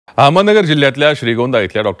अहमदनगर जिल्ह्यातल्या श्रीगोंदा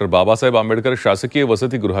इथल्या डॉक्टर बाबासाहेब आंबेडकर शासकीय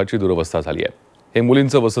वसतिगृहाची दुरवस्था झाली आहे। हे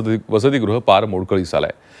मुलींचं वसतिगृह पार मोडकळीस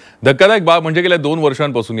आलंय। धक्कादायक बाब म्हणजे गेल्या 2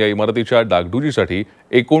 वर्षांपासून या इमारतीच्या डागडुजीसाठी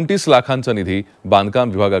 29 लाखांचा निधी बांधकाम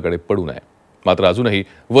विभागाकडे पडून आहे। मात्र अजूनही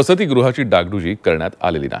वसतिगृहाची डागडुजी करण्यात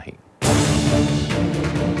आलेली नाही।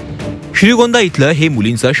 श्रीगोंदा इथलं हे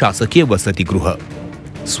मुलींचं शासकीय वसतिगृह,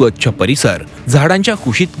 स्वच्छ परिसर, झाडांच्या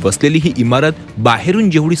कुशीत बसलेली ही इमारत बाहेरून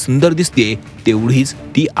जेवढी सुंदर दिसते तेवढीच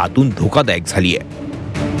ती आतून धोकादायक झाली आहे।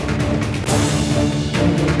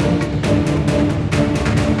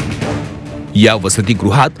 या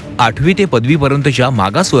वसतिगृहात 8वी ते पदवी पर्यंतच्या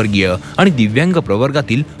मागासवर्गीय आणि दिव्यांग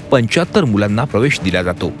प्रवर्गातील 75 मुलांना प्रवेश दिला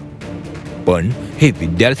जातो, पण हे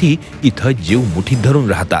विद्यार्थी इथं जीव मुठीत धरून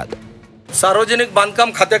राहतात। सार्वजनिक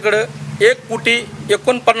बांधकाम खात्याकडे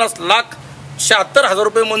 1,49,76,000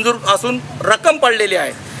 रुपये मंजूर असून रक्कम पडलेली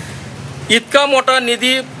आहे। इतका मोठा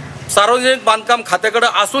निधी सार्वजनिक बांधकाम खात्याकडे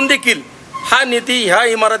असून देखील हा निधी ह्या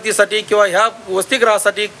इमारतीसाठी किंवा ह्या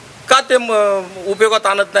वसतिगृहासाठी का ते उपयोगात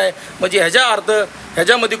आणत नाही, म्हणजे ह्याचा अर्थ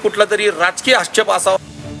ह्याच्यामध्ये कुठला तरी राजकीय हस्तक्षेप असावा।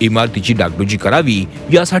 इमारतीची डागडुजी करावी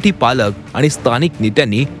यासाठी पालक आणि स्थानिक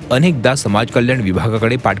नेत्यांनी अनेकदा समाज कल्याण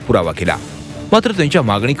विभागाकडे पाठपुरावा केला, मात्र त्यांच्या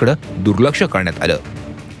मागणीकडे दुर्लक्ष करण्यात आलं।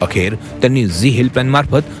 अखेर त्यांनी झी हेल्पलाईन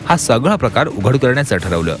मार्फत हा सगळा प्रकार उघड करण्याचं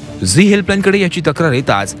ठरवलं। झी हेल्पलाईनकडे याची तक्रार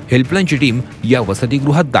येताच हेल्पलाईनची टीम या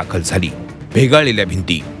वसतिगृहात दाखल झाली। भेगाळलेल्या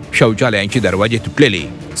भिंती, शौचालयांचे दरवाजे तुटलेले,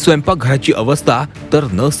 स्वयंपाकघराची अवस्था तर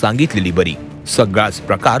न सांगितलेली बरी, सगळाच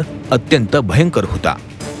प्रकार अत्यंत भयंकर होता।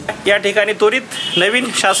 या ठिकाणी त्वरित नवीन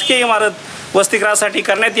शासकीय इमारत वसतिगृहासाठी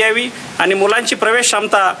करण्यात यावी आणि मुलांची प्रवेश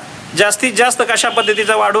क्षमता जास्तीत जास्त कशा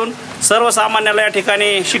पद्धतीचं वाढून सर्वसामान्याला या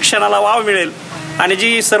ठिकाणी शिक्षणाला वाव मिळेल आणि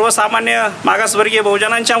जी सर्वसामान्य मागासवर्गीय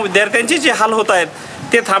बहुजनांच्या विद्यार्थ्यांचे जे हाल होत आहेत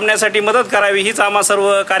ते थांबण्यासाठी मदत करावी, हीच आम्हा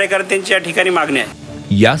सर्व कार्यकर्त्यांची या ठिकाणी मागणी आहे।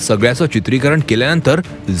 या सगळ्याचं चित्रीकरण केल्यानंतर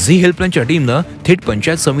झी हेल्पलाईनच्या टीमनं थेट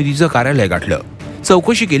पंचायत समितीचं कार्यालय गाठलं।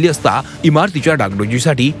 चौकशी केली असता इमारतीच्या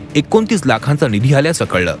डागडुजीसाठी 29 लाखांचा निधी आल्याचं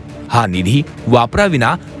कळलं। हा निधी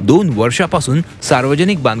वापराविना 2 वर्षापासून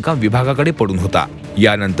सार्वजनिक बांधकाम विभागाकडे पडून होता।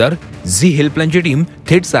 यानंतर झी हेल्पलाईनची टीम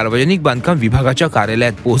थेट सार्वजनिक बांधकाम विभागाच्या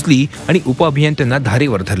कार्यालयात पोहोचली आणि उपअभियंत्यांना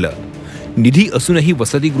धारेवर धरलं। निधी असूनही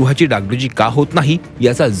वसतिगृहाची डागडुजी का होत नाही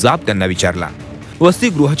याचा जाब त्यांना विचारला।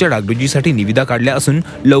 वसतिगृहाच्या डागडुजीसाठी निविदा काढल्या असून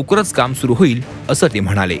लवकरच काम सुरू होईल असं ते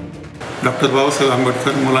म्हणाले। डॉक्टर बाबासाहेब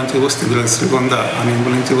आंबेडकर मुलांचे वसतिगृह श्रीगोंदा आणि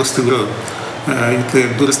मुलांचे वसतिगृह इथे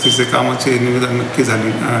दुरुस्तीचे कामाचे निविदा नक्की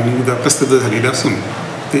झाली, निविदा प्रसिद्ध झालेली असून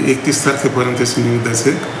ते 31 तारखेपर्यंतची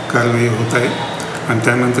निविदाचे कारवाई होत आहे आणि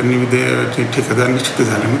त्यानंतर निविदेचे ठेकेदार निश्चित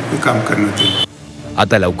झाल्यामुळे काम करण्यात येईल।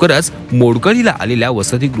 आता लवकरच मोडकळीला आलेल्या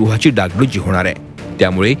वसतिगृहाची डागडुजी होणार आहे,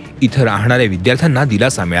 त्यामुळे इथं राहणाऱ्या विद्यार्थ्यांना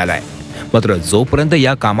दिलासा मिळाला आहे। मात्र जोपर्यंत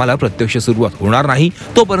या कामाला प्रत्यक्ष सुरुवात होणार नाही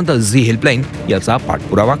तोपर्यंत झी हेल्पलाईन याचा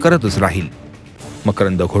पाठपुरावा करतच राहील।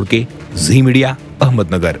 Makarand Ghodke, Zee media,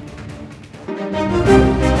 Ahmednagar.